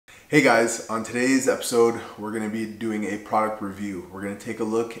Hey guys, on today's episode we're going to be doing a product review. We're going to take a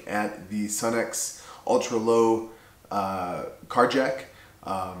look at the Sunex ultra low car jack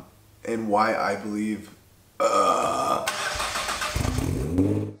and why I believe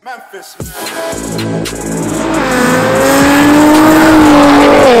Memphis.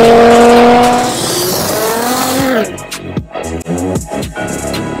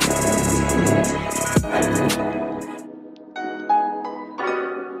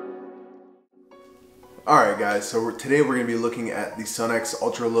 Alright guys, so today we're going to be looking at the Sunex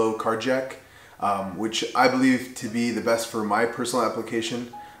ultra low car jack, which I believe to be the best for my personal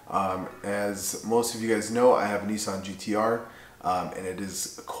application. As most of you guys know, I have a Nissan GTR and it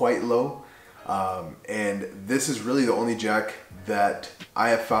is quite low, and this is really the only jack that I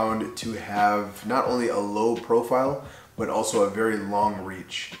have found to have not only a low profile but also a very long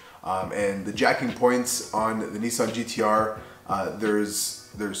reach. And the jacking points on the Nissan GTR,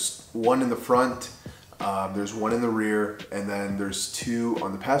 there's one in the front, there's one in the rear, and then there's two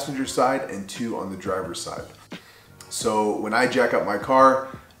on the passenger side and two on the driver's side. So when I jack up my car,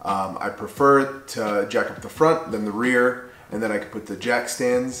 I prefer to jack up the front, then the rear, and then I can put the jack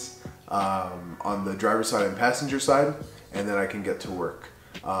stands on the driver's side and passenger side, and then I can get to work.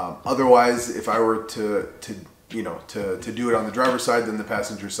 Otherwise, if I were to do it on the driver's side, then the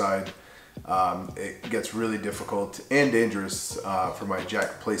passenger side, it gets really difficult and dangerous for my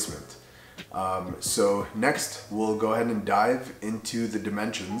jack placement. So next we'll go ahead and dive into the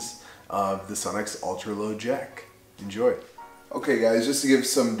dimensions of the Sunex ultra low jack. Enjoy. Okay guys, just to give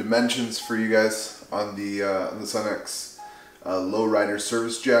some dimensions for you guys on the Sunex lowrider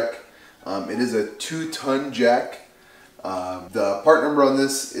service jack. It is a 2-ton jack. The part number on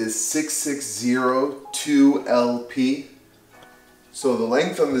this is 6602LP. So the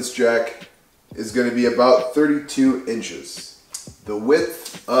length on this jack is going to be about 32 inches. The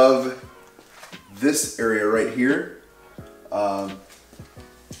width of this area right here,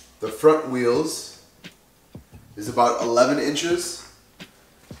 the front wheels is about 11 inches,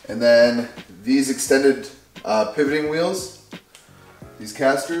 and then these extended pivoting wheels, these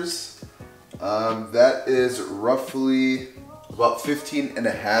casters, that is roughly about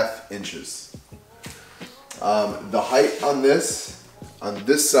 15.5 inches. The height on this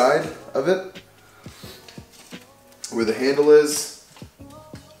side of it, where the handle is,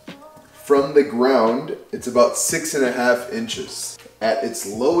 from the ground, it's about 6.5 inches. At its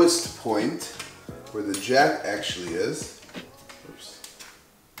lowest point, where the jack actually is,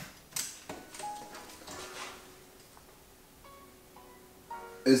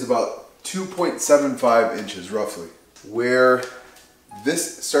 is about 2.75 inches roughly. Where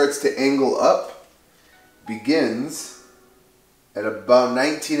this starts to angle up begins at about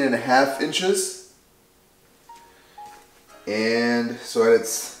 19.5 inches. And so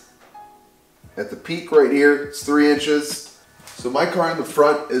at the peak right here, it's 3 inches. So my car in the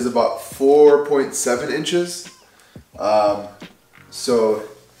front is about 4.7 inches. So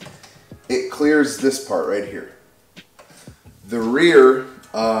it clears this part right here. The rear,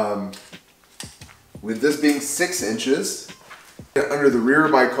 with this being 6 inches, under the rear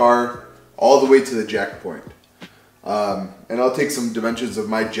of my car, all the way to the jack point. And I'll take some dimensions of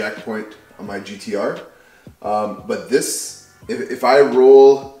my jack point on my GTR. But this, if I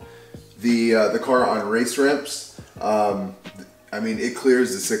roll the car on race ramps, I mean, it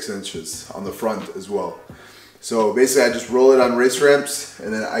clears the 6 inches on the front as well. So basically I just roll it on race ramps,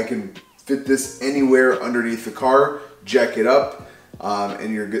 and then I can fit this anywhere underneath the car, jack it up,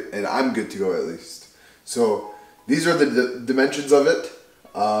 and you're good, and I'm good to go at least. So these are the dimensions of it,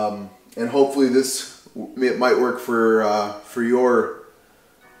 and hopefully this might work for your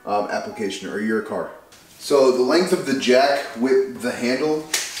application or your car. So the length of the jack with the handle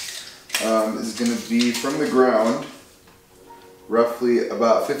is going to be from the ground roughly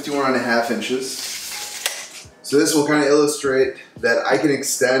about 51.5 inches. So this will kind of illustrate that I can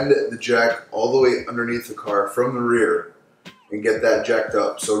extend the jack all the way underneath the car from the rear and get that jacked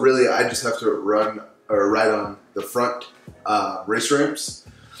up. So really I just have to ride on the front race ramps,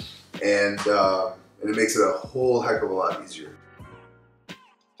 and it makes it a whole heck of a lot easier.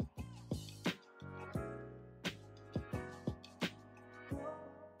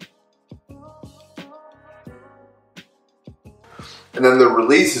 And then the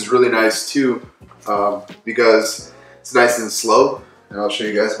release is really nice too, because it's nice and slow, and I'll show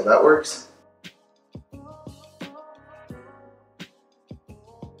you guys how that works.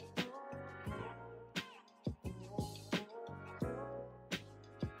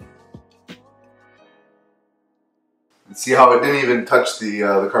 And see how it didn't even touch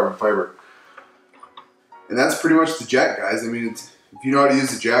the carbon fiber. And that's pretty much the jack, guys. I mean, it's if you know how to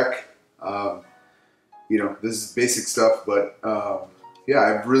use the jack, you know, this is basic stuff, but yeah,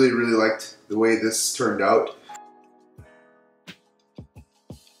 I've really liked the way this turned out.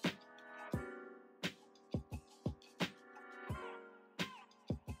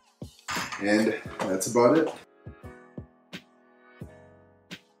 And that's about it.